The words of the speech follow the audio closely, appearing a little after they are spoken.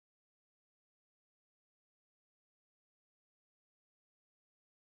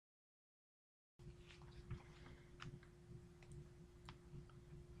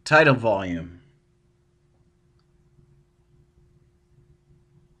Tidal volume.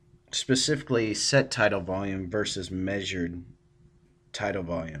 Specifically set tidal volume versus measured tidal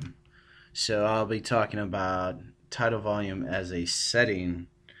volume. So I'll be talking about tidal volume as a setting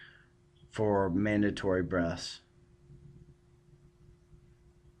for mandatory breaths.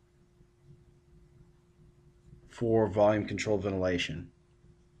 For volume controlled ventilation.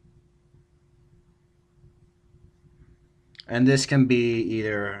 And this can be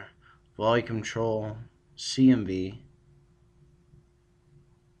either volume control CMV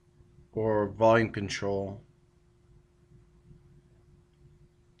or volume control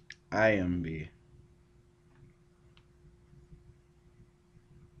IMV.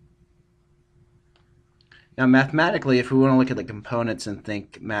 Now mathematically, if we want to look at the components and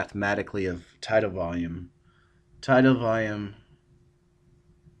think mathematically of tidal volume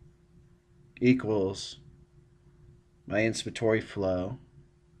equals my inspiratory flow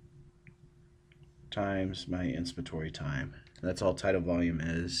times my inspiratory time. That's all tidal volume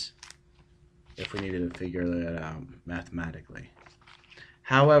is, if we needed to figure that out mathematically.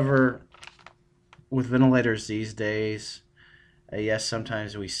 However, with ventilators these days, yes,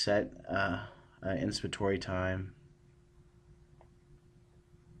 sometimes we set inspiratory time,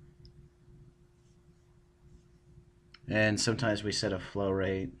 and sometimes we set a flow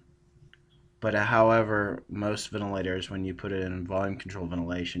rate. But however, most ventilators, when you put it in volume control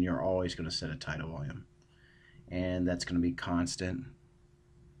ventilation, you're always going to set a tidal volume, and that's going to be constant.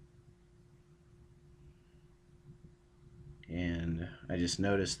 And I just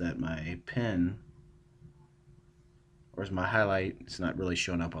noticed that my pen, or my highlight, it's not really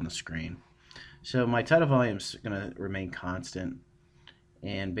showing up on the screen. So my tidal volume is going to remain constant,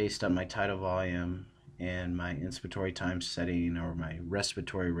 and based on my tidal volume and my inspiratory time setting or my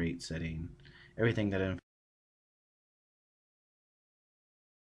respiratory rate setting, everything that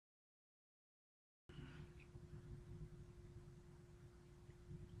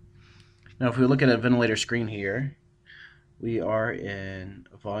now if we look at a ventilator screen here, we are in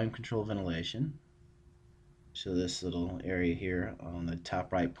volume control ventilation. So this little area here on the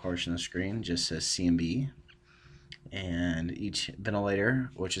top right portion of the screen just says CMV. And each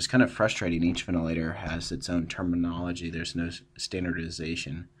ventilator, which is kind of frustrating, each ventilator has its own terminology. There's no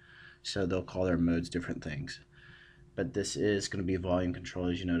standardization. So they'll call their modes different things. But this is going to be volume control.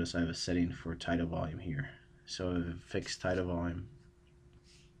 As you notice, I have a setting for tidal volume here. So a fixed tidal volume.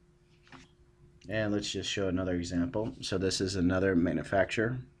 And let's just show another example. So this is another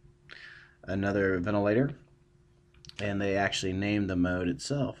manufacturer, another ventilator, and they actually named the mode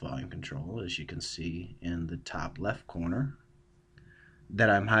itself volume control, as you can see in the top left corner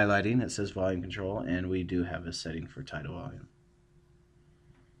that I'm highlighting. It says volume control, and we do have a setting for tidal volume.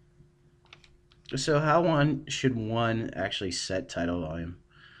 So how should one actually set tidal volume?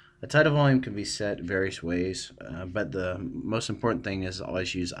 A tidal volume can be set various ways, but the most important thing is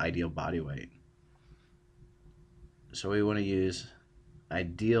always use ideal body weight. So we want to use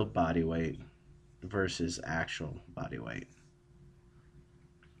ideal body weight versus actual body weight.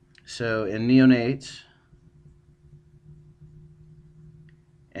 So in neonates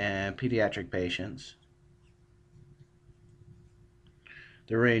and pediatric patients,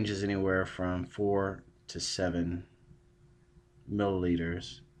 the range is anywhere from 4 to 7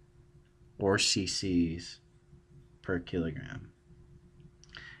 milliliters or cc's per kilogram.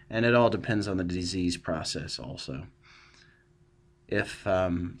 And it all depends on the disease process also. If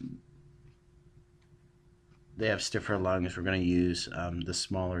they have stiffer lungs, we're going to use the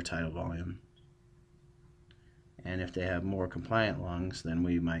smaller tidal volume. And if they have more compliant lungs, then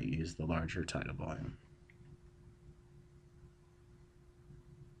we might use the larger tidal volume.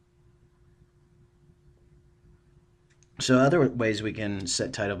 So other ways we can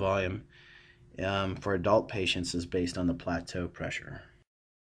set tidal volume for adult patients is based on the plateau pressure.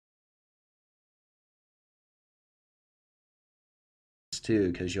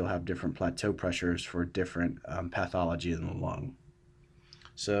 Too, because you'll have different plateau pressures for different pathology in the lung.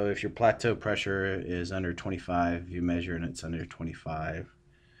 So if your plateau pressure is under 25, you measure and it's under 25,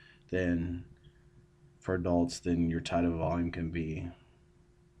 then for adults, then your tidal volume can be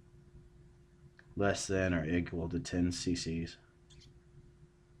less than or equal to 10 cc's.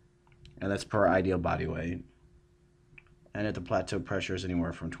 And that's per ideal body weight. And if the plateau pressure is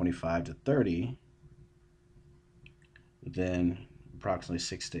anywhere from 25 to 30, then approximately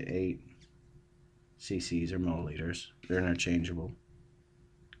 6 to 8 cc's or milliliters. They're interchangeable.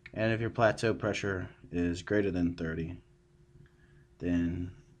 And if your plateau pressure is greater than 30,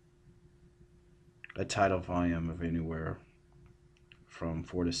 then a tidal volume of anywhere from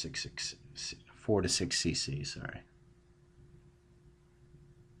 4 to 6 cc's. Sorry.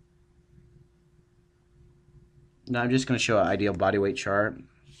 Now I'm just going to show an ideal body weight chart.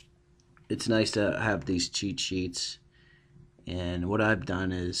 It's nice to have these cheat sheets, and what I've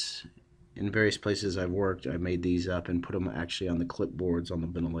done is in various places I've worked, I made these up and put them actually on the clipboards on the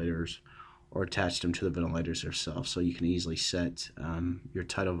ventilators, or attached them to the ventilators themselves, so you can easily set your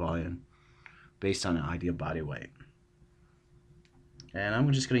tidal volume based on an ideal body weight. And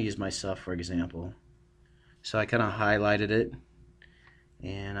I'm just going to use myself for example. So I kind of highlighted it,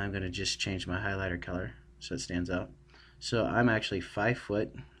 and I'm going to just change my highlighter color so it stands out. So I'm actually 5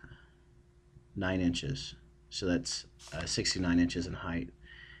 foot 9 inches, so that's 69 inches in height.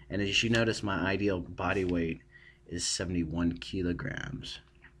 And as you notice, my ideal body weight is 71 kilograms.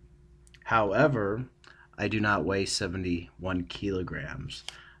 However, I do not weigh 71 kilograms.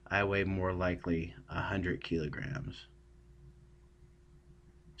 I weigh more likely 100 kilograms.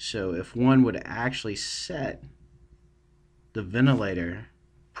 So if one would actually set the ventilator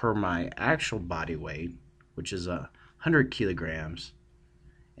per my actual body weight, which is 100 kilograms,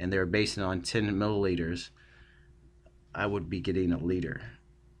 and they're based on 10 milliliters, I would be getting a liter.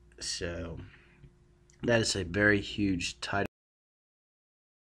 So that is a very huge tidal.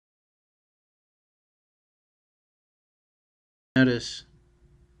 Notice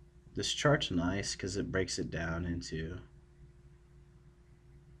this chart's nice because it breaks it down into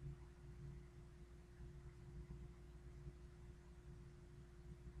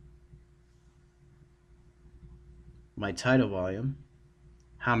my tidal volume,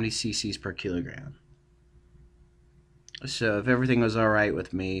 how many cc's per kilogram. So if everything was alright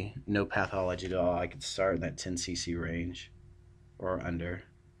with me, no pathology at all, I could start in that 10 cc range or under.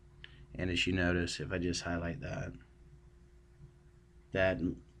 And as you notice, if I just highlight that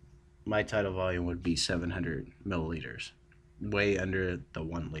my tidal volume would be 700 milliliters, way under the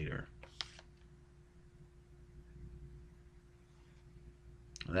 1 liter.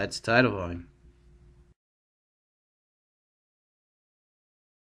 That's tidal volume.